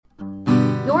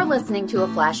listening to a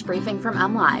flash briefing from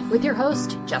MLive with your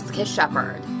host, Jessica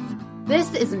Shepard.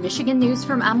 This is Michigan News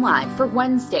from MLive for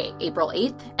Wednesday, April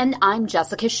 8th, and I'm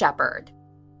Jessica Shepard.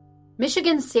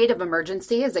 Michigan's state of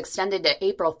emergency is extended to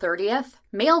April 30th.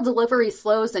 Mail delivery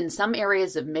slows in some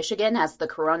areas of Michigan as the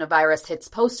coronavirus hits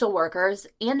postal workers,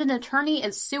 and an attorney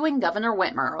is suing Governor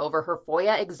Whitmer over her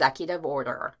FOIA executive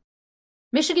order.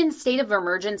 Michigan's state of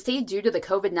emergency due to the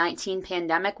COVID-19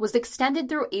 pandemic was extended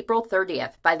through April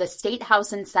 30th by the State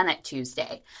House and Senate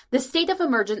Tuesday. The state of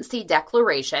emergency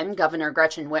declaration Governor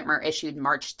Gretchen Whitmer issued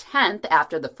March 10th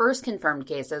after the first confirmed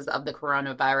cases of the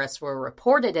coronavirus were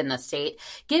reported in the state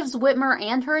gives Whitmer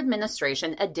and her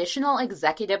administration additional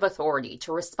executive authority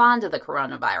to respond to the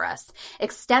coronavirus.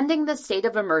 Extending the state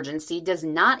of emergency does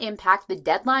not impact the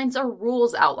deadlines or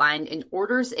rules outlined in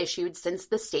orders issued since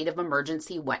the state of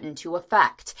emergency went into effect,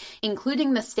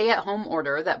 including the stay-at-home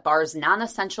order that bars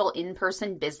non-essential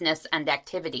in-person business and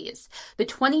activities. The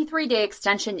 23-day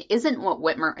extension isn't what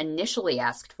Whitmer initially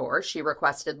asked for. She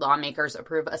requested lawmakers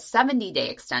approve a 70-day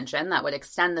extension that would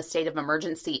extend the state of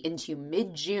emergency into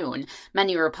mid-June.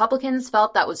 Many Republicans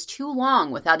felt that was too long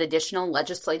without additional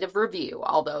legislative review,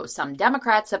 although some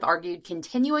Democrats have argued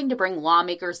continuing to bring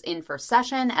lawmakers in for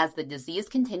session as the disease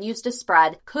continues to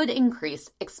spread could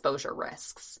increase exposure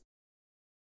risks.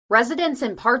 Residents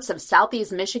in parts of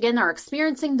southeast Michigan are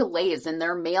experiencing delays in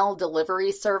their mail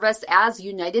delivery service as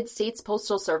United States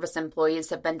Postal Service employees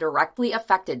have been directly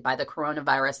affected by the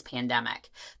coronavirus pandemic.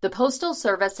 The Postal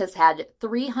Service has had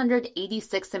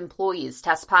 386 employees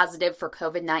test positive for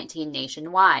COVID-19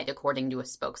 nationwide, according to a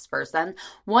spokesperson.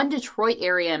 One Detroit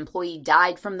area employee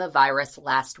died from the virus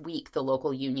last week, the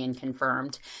local union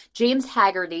confirmed. James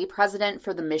Haggerty, president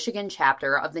for the Michigan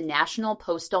chapter of the National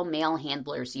Postal Mail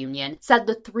Handlers Union, said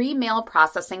the three mail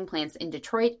processing plants in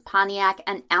Detroit, Pontiac,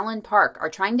 and Allen Park are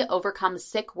trying to overcome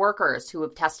sick workers who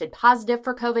have tested positive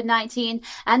for COVID-19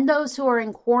 and those who are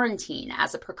in quarantine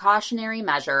as a precautionary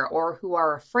measure or who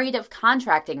are afraid of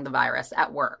contracting the virus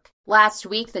at work. Last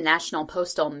week, the National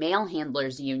Postal Mail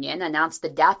Handlers Union announced the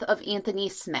death of Anthony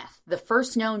Smith, the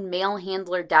first known mail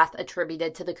handler death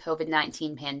attributed to the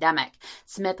COVID-19 pandemic.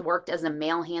 Smith worked as a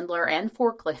mail handler and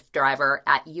forklift driver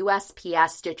at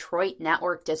USPS Detroit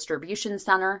Network Distribution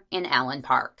Center in Allen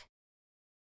Park.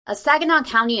 A Saginaw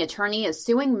County attorney is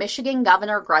suing Michigan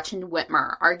Governor Gretchen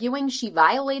Whitmer, arguing she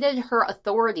violated her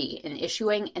authority in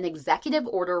issuing an executive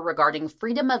order regarding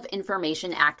Freedom of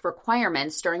Information Act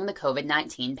requirements during the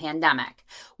COVID-19 pandemic.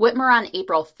 Whitmer on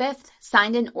April 5th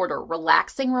signed an order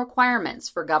relaxing requirements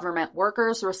for government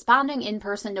workers responding in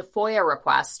person to FOIA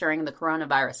requests during the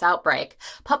coronavirus outbreak.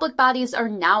 Public bodies are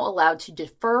now allowed to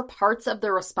defer parts of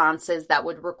the responses that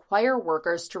would require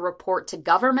workers to report to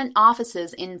government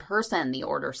offices in person, the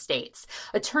order states.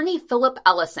 Attorney Philip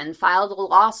Ellison filed a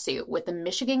lawsuit with the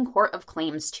Michigan Court of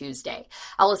Claims Tuesday.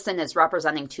 Ellison is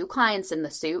representing two clients in the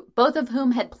suit, both of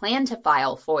whom had planned to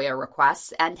file FOIA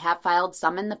requests and have filed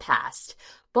some in the past.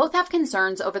 Both have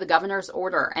concerns over the governor's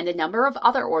order and a number of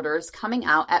other orders coming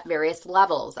out at various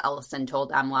levels, Ellison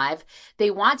told MLive.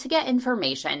 They want to get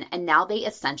information, and now they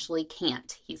essentially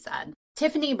can't, he said.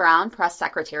 Tiffany Brown, press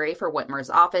secretary for Whitmer's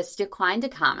office, declined to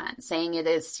comment, saying it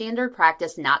is standard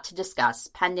practice not to discuss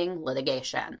pending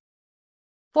litigation.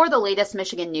 For the latest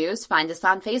Michigan news, find us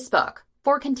on Facebook.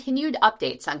 For continued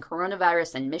updates on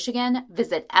coronavirus in Michigan,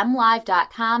 visit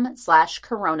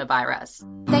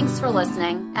mlive.com/coronavirus. Thanks for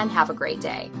listening and have a great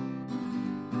day.